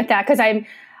resonating with that because I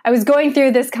was going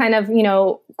through this kind of,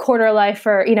 quarter life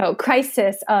or,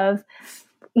 crisis of,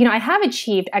 I have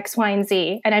achieved X, Y, and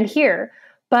Z and I'm here,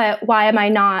 but why am I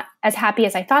not as happy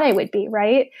as I thought I would be?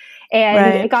 Right.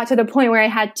 And It got to the point where I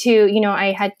had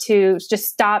to just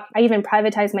stop. I even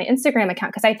privatized my Instagram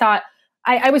account because I thought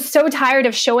I was so tired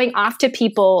of showing off to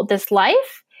people this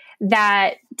life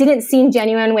that didn't seem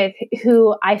genuine with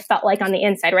who I felt like on the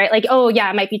inside, right? Like, oh yeah,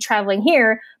 I might be traveling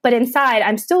here, but inside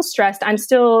I'm still stressed. I'm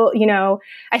still,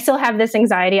 I still have this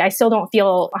anxiety. I still don't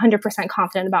feel 100%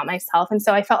 confident about myself. And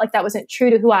so I felt like that wasn't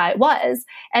true to who I was.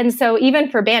 And so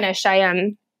even for Banish,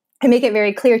 I make it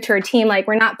very clear to our team, like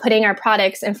we're not putting our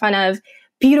products in front of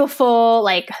beautiful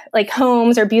like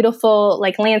homes or beautiful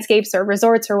like landscapes or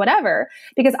resorts or whatever,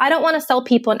 because I don't want to sell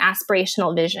people an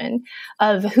aspirational vision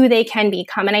of who they can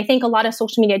become. And I think a lot of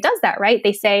social media does that, right?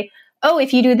 They say, oh,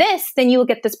 if you do this, then you will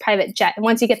get this private jet. And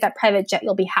once you get that private jet,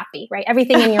 you'll be happy, right?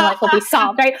 Everything in your life will be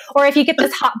solved, right? Or if you get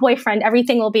this hot boyfriend,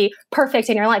 everything will be perfect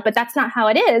in your life. But that's not how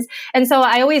it is. And so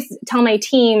I always tell my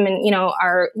team and,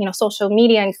 our, social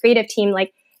media and creative team,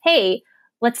 like, hey,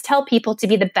 let's tell people to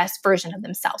be the best version of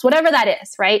themselves, whatever that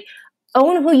is, right?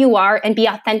 Own who you are and be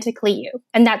authentically you.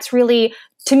 And that's really,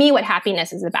 to me, what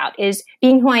happiness is about, is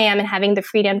being who I am and having the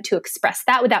freedom to express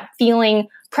that without feeling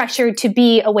pressured to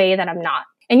be a way that I'm not.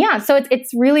 And yeah, so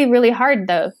it's really, really hard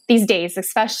though these days,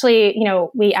 especially,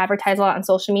 we advertise a lot on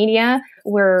social media.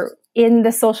 We're in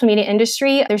the social media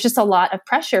industry. There's just a lot of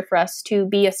pressure for us to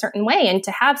be a certain way and to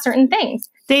have certain things.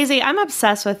 Daisy, I'm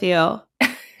obsessed with you.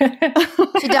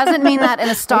 She doesn't mean that in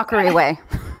a stalkery way.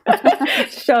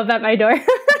 Show up at my door.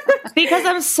 Because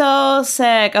I'm so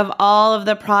sick of all of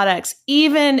the products,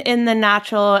 even in the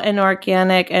natural and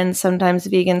organic and sometimes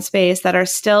vegan space, that are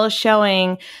still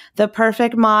showing the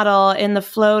perfect model in the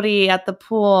floaty at the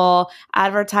pool,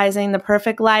 advertising the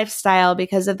perfect lifestyle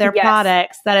because of their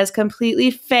products. That is completely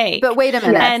fake. But wait a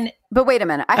minute. And But wait a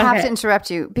minute. I have to interrupt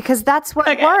you because that's what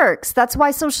works. That's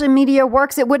why social media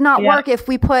works. It would not work if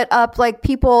we put up like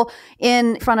people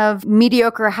in front of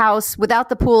mediocre house without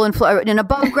the pool and an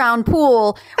above ground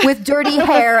pool with dirty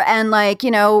hair and like,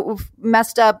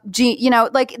 messed up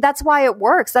like that's why it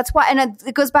works. That's why. And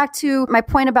it goes back to my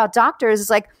point about doctors. It's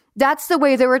like, that's the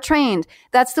way they were trained.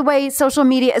 That's the way social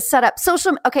media is set up.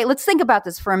 Okay, let's think about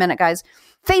this for a minute, guys.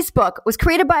 Facebook was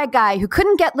created by a guy who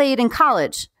couldn't get laid in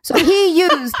college. So he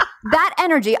used that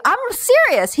energy. I'm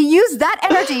serious. He used that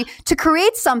energy to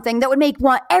create something that would make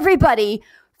everybody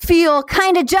feel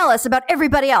kind of jealous about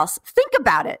everybody else. Think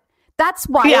about it. That's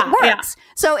why it works. Yeah.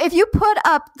 So if you put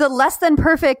up the less than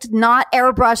perfect, not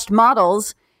airbrushed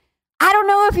models, I don't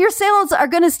know if your sales are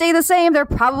going to stay the same. They're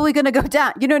probably going to go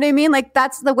down. You know what I mean? Like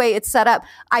that's the way it's set up.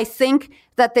 I think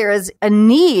that there is a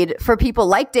need for people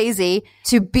like Daisy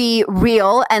to be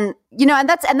real. And, and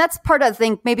that's part of the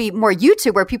thing, maybe more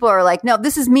YouTube where people are like, no,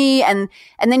 this is me. And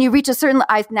then you reach a certain,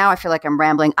 now I feel like I'm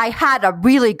rambling. I had a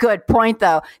really good point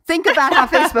though. Think about how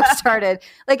Facebook started.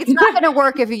 Like it's not going to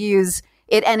work if you use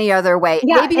it any other way.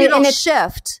 Yeah, maybe it'll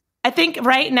shift. I think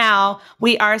right now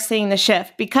we are seeing the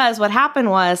shift because what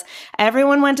happened was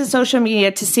everyone went to social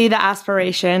media to see the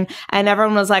aspiration and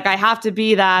everyone was like, I have to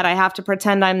be that. I have to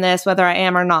pretend I'm this, whether I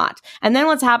am or not. And then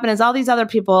what's happened is all these other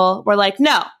people were like,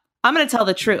 no, I'm going to tell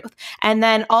the truth. And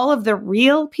then all of the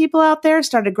real people out there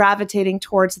started gravitating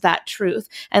towards that truth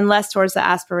and less towards the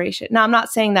aspiration. Now, I'm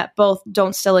not saying that both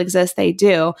don't still exist. They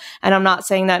do. And I'm not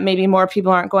saying that maybe more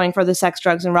people aren't going for the sex,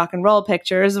 drugs, and rock and roll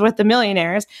pictures with the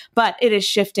millionaires, but it is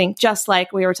shifting just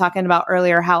like we were talking about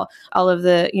earlier, how all of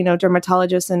the,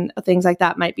 dermatologists and things like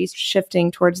that might be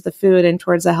shifting towards the food and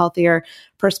towards a healthier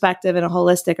perspective and a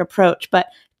holistic approach. But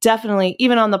definitely,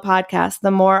 even on the podcast,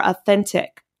 the more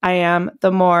authentic I am,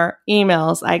 the more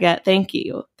emails I get. Thank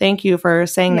you. Thank you for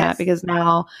saying that because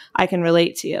now I can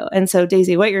relate to you. And so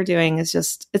Daisy, what you're doing is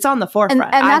it's on the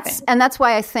forefront. And that's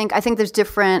why I think there's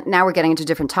different, now we're getting into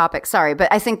different topics. Sorry.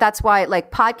 But I think that's why like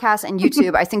podcasts and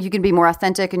YouTube, I think you can be more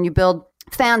authentic and you build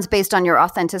fans based on your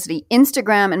authenticity.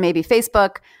 Instagram and maybe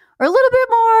Facebook are a little bit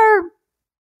more,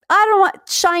 I don't want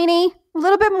shiny, a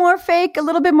little bit more fake, a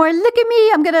little bit more, look at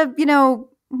me. I'm going to,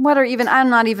 I'm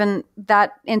not even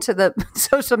that into the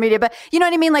social media, but you know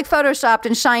what I mean? Like photoshopped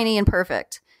and shiny and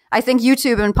perfect. I think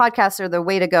YouTube and podcasts are the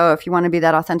way to go if you want to be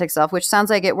that authentic self, which sounds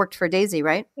like it worked for Daisy,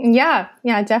 right? Yeah,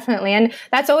 definitely. And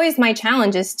that's always my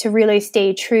challenge is to really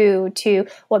stay true to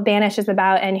what Banish is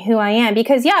about and who I am.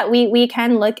 Because we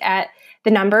can look at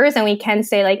the numbers and we can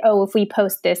say like, oh, if we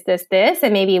post this,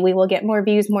 and maybe we will get more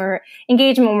views, more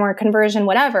engagement, more conversion,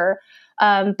 whatever.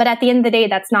 But at the end of the day,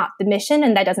 that's not the mission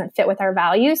and that doesn't fit with our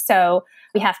values. So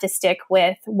we have to stick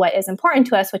with what is important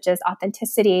to us, which is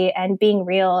authenticity and being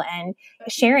real and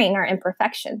sharing our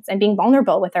imperfections and being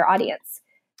vulnerable with our audience.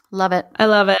 Love it. I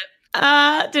love it.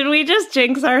 Did we just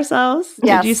jinx ourselves?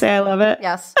 Yes. Did you say I love it?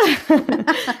 Yes.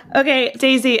 Okay,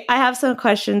 Daisy, I have some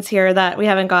questions here that we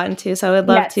haven't gotten to, so I would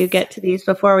love to get to these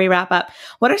before we wrap up.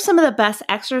 What are some of the best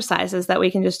exercises that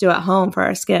we can just do at home for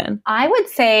our skin? I would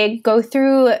say go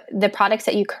through the products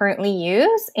that you currently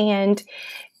use and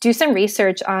do some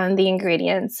research on the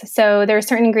ingredients. So there are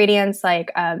certain ingredients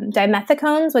like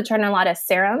dimethicones, which are in a lot of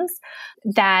serums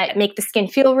that make the skin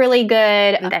feel really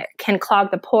good, that can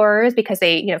clog the pores because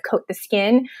they, coat the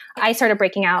skin. I started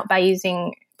breaking out by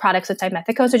using products with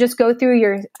dimethicones. So just go through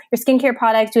your skincare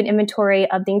products, do an inventory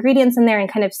of the ingredients in there and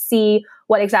kind of see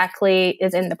what exactly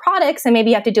is in the products. And maybe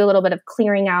you have to do a little bit of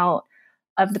clearing out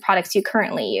of the products you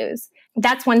currently use.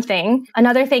 That's one thing.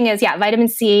 Another thing is, vitamin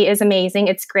C is amazing.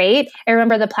 It's great. I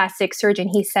remember the plastic surgeon,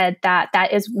 he said that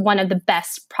is one of the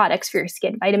best products for your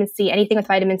skin, vitamin C, anything with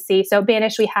vitamin C. So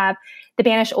Banish, we have the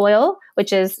Banish oil,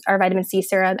 which is our vitamin C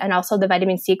serum, and also the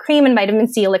vitamin C cream and vitamin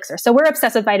C elixir. So we're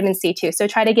obsessed with vitamin C too. So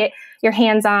try to get your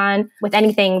hands on with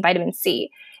anything vitamin C.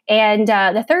 And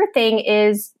the third thing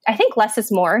is, I think less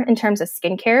is more in terms of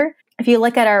skincare. If you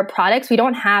look at our products, we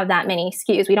don't have that many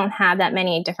SKUs. We don't have that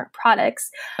many different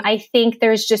products. I think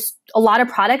there's just a lot of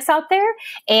products out there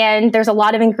and there's a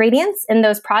lot of ingredients in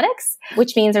those products,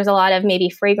 which means there's a lot of maybe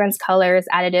fragrance, colors,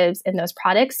 additives in those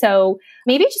products. So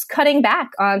maybe just cutting back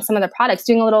on some of the products,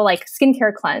 doing a little like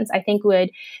skincare cleanse, I think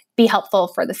would be helpful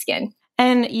for the skin.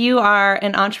 And you are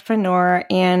an entrepreneur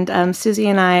and Susie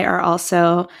and I are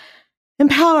also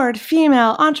empowered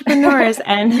female entrepreneurs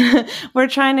and we're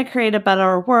trying to create a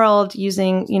better world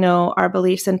using, our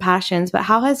beliefs and passions. But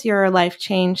how has your life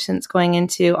changed since going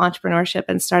into entrepreneurship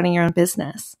and starting your own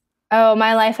business? Oh,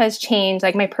 my life has changed.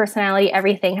 Like my personality,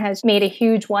 everything has made a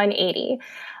huge 180.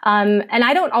 And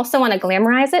I don't also want to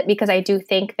glamorize it because I do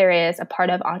think there is a part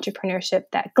of entrepreneurship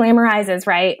that glamorizes,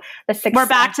 right? The success. We're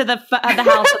back to the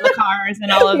house and the cars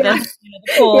and all of this,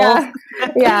 the pools.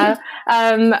 Yeah.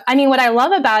 I mean, what I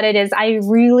love about it is I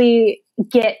really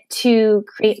get to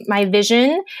create my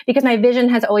vision, because my vision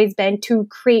has always been to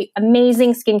create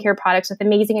amazing skincare products with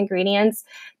amazing ingredients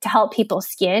to help people's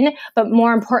skin, but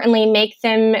more importantly, make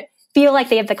them feel like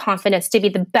they have the confidence to be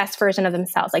the best version of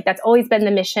themselves. Like that's always been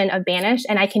the mission of Banish,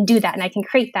 and I can do that and I can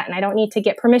create that and I don't need to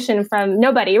get permission from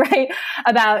nobody, right?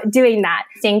 About doing that,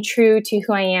 staying true to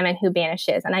who I am and who Banish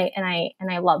is. And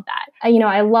I love that.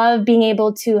 I love being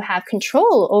able to have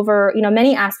control over,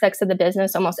 many aspects of the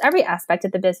business, almost every aspect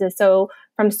of the business. So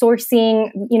from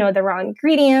sourcing, the raw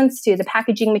ingredients to the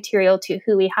packaging material to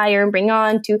who we hire and bring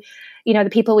on to the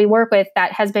people we work with,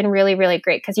 that has been really, really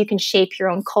great because you can shape your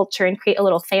own culture and create a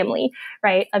little family,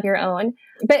 right, of your own.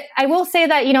 But I will say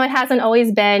that, it hasn't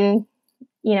always been,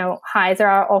 highs. There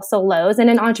are also lows. And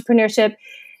in entrepreneurship,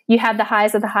 you have the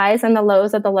highs of the highs and the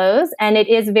lows of the lows. And it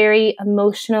is very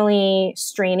emotionally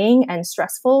straining and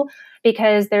stressful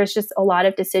because there's just a lot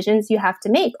of decisions you have to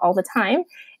make all the time.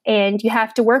 And you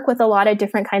have to work with a lot of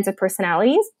different kinds of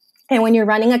personalities. And when you're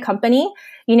running a company,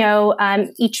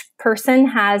 each person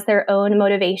has their own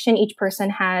motivation. Each person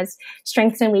has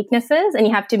strengths and weaknesses, and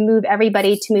you have to move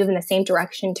everybody to move in the same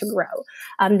direction to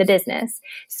grow the business.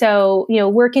 So,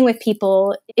 working with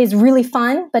people is really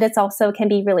fun, but it's also can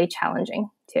be really challenging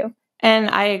too. And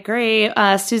I agree.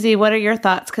 Susie, what are your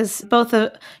thoughts? Because both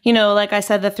of, like I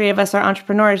said, the three of us are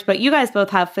entrepreneurs, but you guys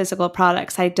both have physical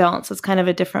products. I don't. So it's kind of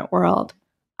a different world.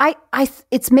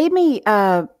 It's made me,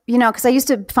 because I used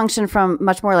to function from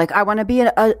much more like, I want to be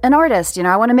an artist,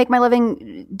 I want to make my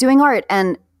living doing art.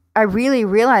 And I really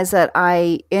realized that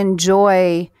I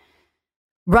enjoy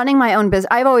running my own business.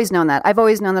 I've always known that. I've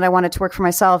always known that I wanted to work for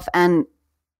myself. And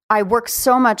I work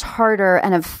so much harder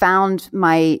and have found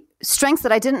my strengths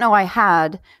that I didn't know I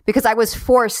had because I was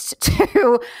forced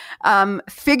to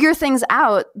figure things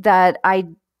out that I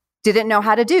didn't know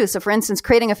how to do. So for instance,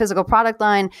 creating a physical product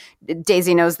line,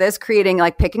 Daisy knows this,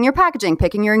 picking your packaging,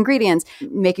 picking your ingredients,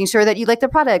 making sure that you like the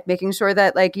product, making sure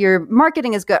that your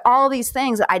marketing is good. All these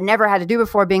things that I never had to do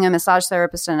before being a massage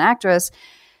therapist and an actress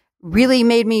really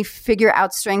made me figure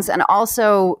out strengths and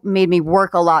also made me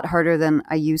work a lot harder than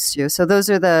I used to. So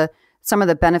those are some of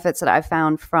the benefits that I've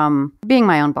found from being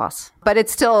my own boss. But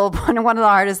it's still one of the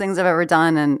hardest things I've ever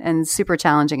done and super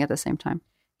challenging at the same time.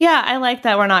 Yeah, I like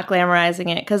that we're not glamorizing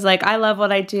it because I love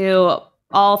what I do.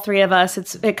 All three of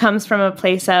us, it comes from a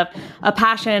place of a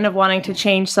passion of wanting to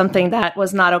change something that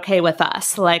was not okay with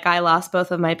us. I lost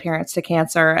both of my parents to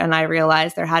cancer and I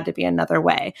realized there had to be another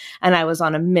way. And I was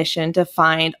on a mission to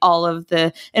find all of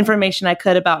the information I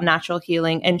could about natural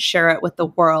healing and share it with the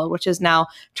world, which is now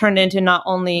turned into not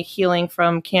only healing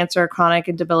from cancer, chronic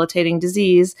and debilitating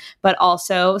disease, but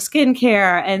also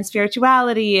skincare and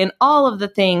spirituality and all of the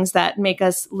things that make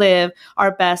us live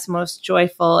our best, most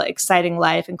joyful, exciting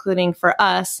life, including for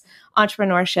us,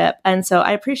 entrepreneurship. And so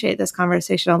I appreciate this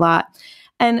conversation a lot.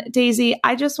 And Daisy,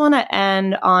 I just want to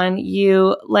end on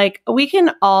you. We can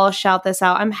all shout this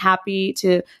out. I'm happy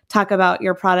to talk about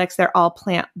your products. They're all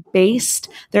plant-based.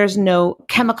 There's no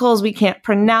chemicals we can't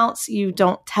pronounce. You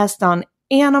don't test on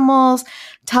animals.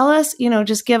 Tell us,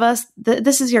 just give us,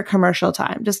 this is your commercial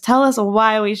time. Just tell us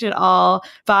why we should all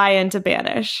buy into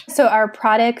Banish. So our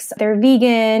products, they're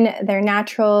vegan, they're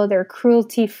natural, they're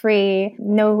cruelty-free,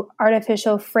 no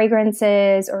artificial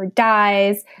fragrances or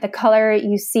dyes. The color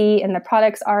you see in the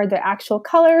products are the actual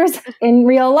colors in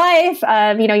real life.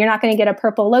 You're not going to get a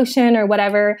purple lotion or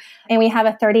whatever. And we have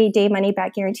a 30-day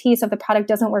money-back guarantee. So if the product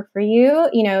doesn't work for you,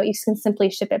 you can simply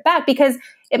ship it back because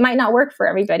it might not work for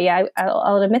everybody.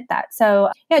 I'll admit that. So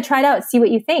try it out, see what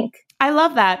you think. I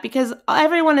love that because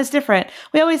everyone is different.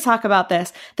 We always talk about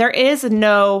this. There is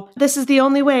this is the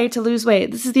only way to lose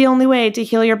weight. This is the only way to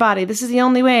heal your body. This is the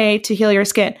only way to heal your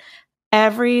skin.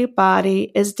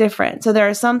 Everybody is different. So there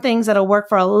are some things that'll work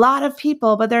for a lot of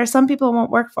people, but there are some people it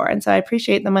won't work for. And so I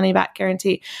appreciate the money back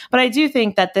guarantee. But I do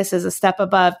think that this is a step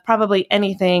above probably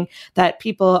anything that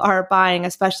people are buying,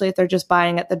 especially if they're just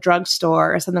buying at the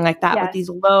drugstore or something like that, with these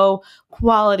low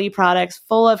quality products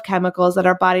full of chemicals that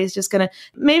our body's just going to,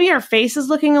 maybe our face is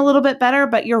looking a little bit better,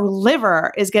 but your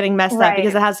liver is getting messed up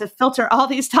because it has to filter all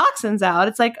these toxins out.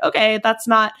 It's okay, that's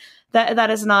not that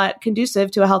is not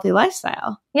conducive to a healthy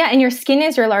lifestyle. Yeah. And your skin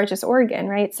is your largest organ,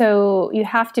 right? So you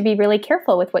have to be really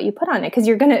careful with what you put on it because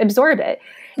you're going to absorb it.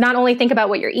 Not only think about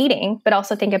what you're eating, but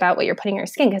also think about what you're putting in your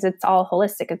skin because it's all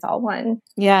holistic. It's all one.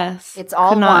 Yes. It's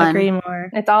all Could not one. agree more.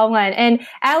 It's all one. And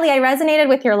Allie, I resonated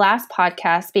with your last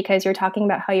podcast because you're talking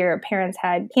about how your parents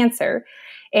had cancer.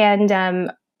 And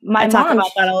my I talk mom,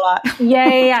 about that a lot.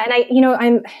 yeah.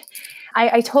 And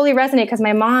I totally resonate because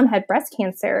my mom had breast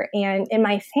cancer, and in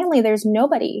my family, there's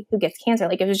nobody who gets cancer.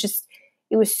 Like it was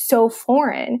so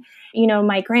foreign.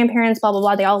 My grandparents, blah, blah,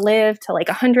 blah, they all lived to like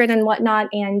 100 and whatnot.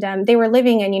 And they were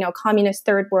living in, communist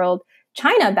third world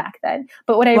China back then.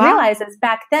 But what I realized is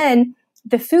back then,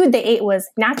 the food they ate was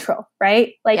natural,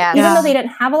 right? Like even though they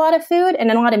didn't have a lot of food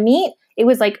and a lot of meat, it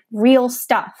was like real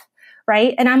stuff.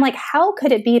 Right. And I'm like, how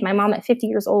could it be my mom at 50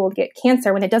 years old get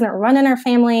cancer when it doesn't run in our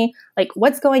family? Like,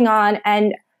 what's going on?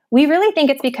 And we really think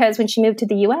it's because when she moved to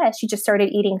the US, she just started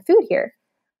eating food here.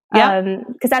 Yeah.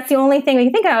 Because that's the only thing we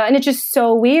can think of. And it's just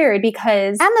so weird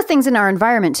because. And the things in our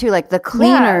environment too, like the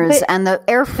cleaners and the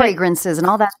air fragrances and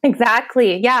all that.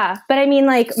 Exactly. Yeah. But I mean,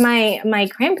 like my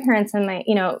grandparents and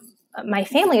my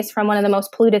family is from one of the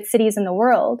most polluted cities in the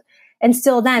world. And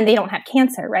still then they don't have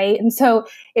cancer, right? And so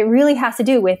it really has to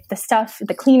do with the stuff,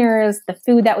 the cleaners, the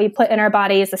food that we put in our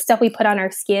bodies, the stuff we put on our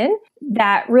skin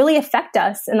that really affect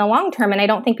us in the long term. And I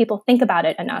don't think people think about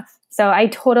it enough. So I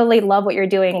totally love what you're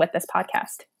doing with this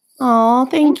podcast. Oh,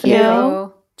 thank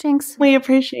you. Jinx. We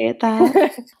appreciate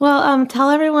that. Well, tell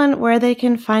everyone where they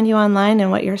can find you online and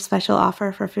what your special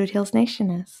offer for Food Heals Nation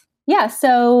is. Yeah,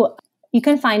 so you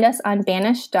can find us on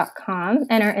Banish.com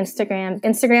and our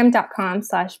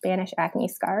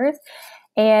Instagram.com/BanishAcneScars.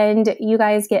 And you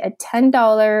guys get a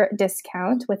 $10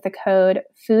 discount with the code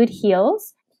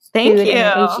FoodHeals. Thank you.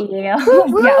 H-E-A-L. Yeah,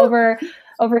 over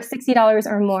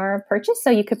 $60 or more purchase. So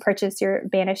you could purchase your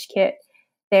Banish kit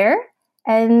there.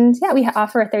 And yeah, we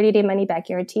offer a 30-day money-back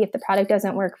guarantee if the product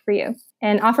doesn't work for you.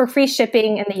 And offer free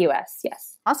shipping in the U.S.,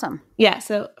 yes. Awesome. Yeah,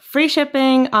 so free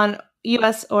shipping on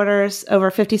U.S. orders over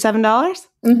 $57?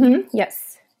 Mm-hmm.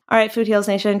 Yes. All right, Food Heals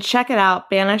Nation, check it out,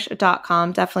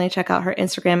 Banish.com. Definitely check out her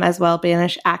Instagram as well,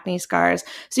 Banish Acne Scars.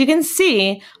 So you can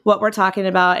see what we're talking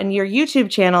about. And your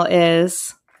YouTube channel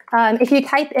is? If you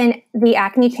type in the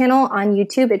acne channel on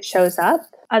YouTube, it shows up.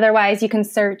 Otherwise, you can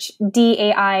search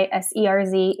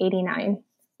DAISERZ 89.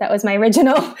 That was my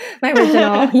original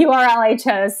URL I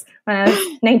chose when I was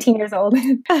 19 years old.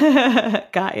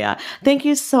 Got ya. Thank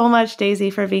you so much, Daisy,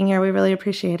 for being here. We really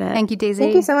appreciate it. Thank you, Daisy.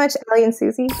 Thank you so much, Allie and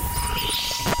Susie.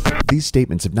 These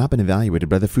statements have not been evaluated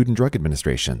by the Food and Drug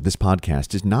Administration. This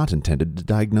podcast is not intended to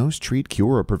diagnose, treat,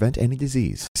 cure, or prevent any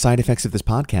disease. Side effects of this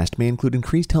podcast may include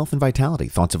increased health and vitality,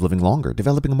 thoughts of living longer,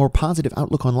 developing a more positive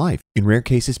outlook on life. In rare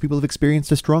cases, people have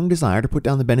experienced a strong desire to put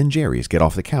down the Ben & Jerry's, get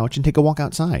off the couch, and take a walk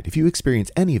outside. If you experience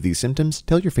any of these symptoms,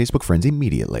 tell your Facebook friends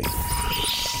immediately.